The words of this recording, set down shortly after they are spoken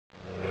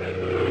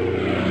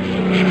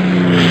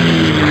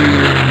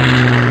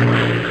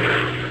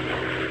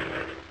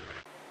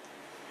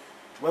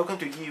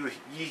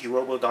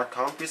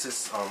this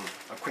is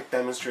a quick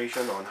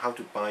demonstration on how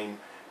to bind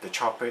the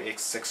CopterX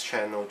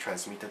 6-channel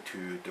transmitter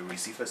to the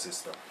receiver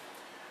system.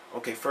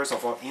 Okay, first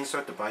of all,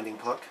 insert the binding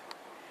plug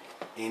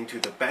into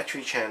the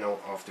battery channel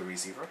of the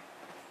receiver,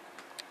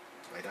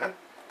 like that.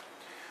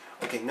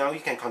 Okay, now you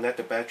can connect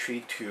the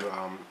battery to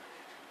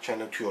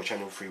channel 2 or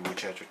channel 3,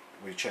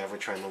 whichever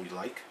channel you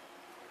like.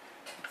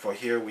 For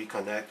here, we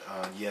connect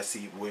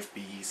ESC with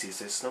BEC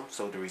system,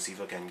 so the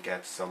receiver can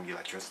get some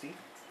electricity.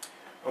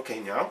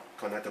 Okay, now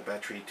connect the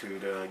battery to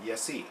the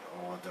ESC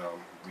or the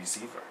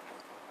receiver.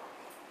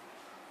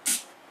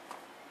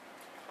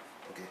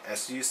 Okay,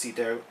 as you see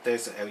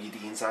there's an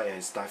LED inside and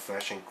it starts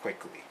flashing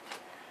quickly.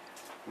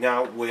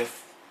 Now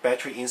with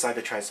battery inside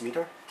the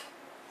transmitter,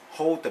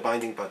 hold the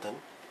binding button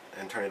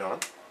and turn it on.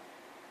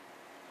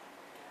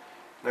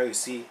 Now you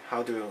see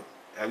how the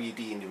LED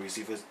in the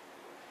receiver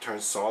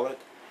turns solid.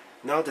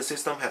 Now the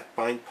system has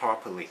bind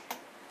properly.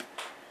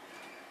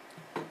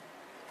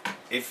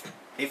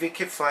 If it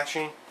keeps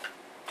flashing,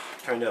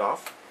 turn it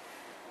off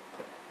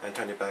and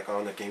turn it back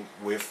on again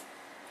with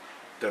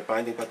the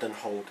binding button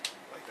hold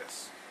like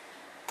this.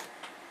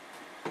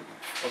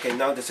 Okay,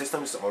 now the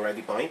system is already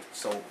bind,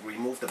 so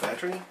remove the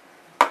battery,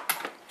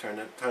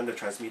 turn the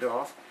transmitter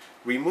off,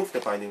 remove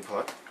the binding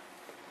plug,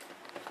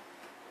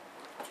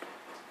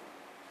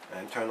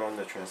 and turn on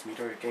the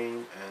transmitter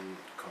again and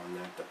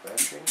connect the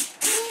battery.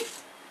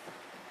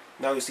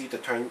 Now you see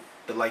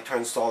the light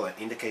turns solid,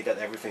 indicate that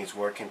everything is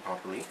working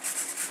properly.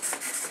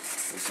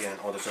 You see, and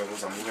all the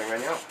servos are moving right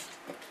now.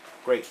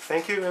 Great,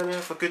 thank you, and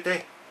have a good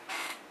day.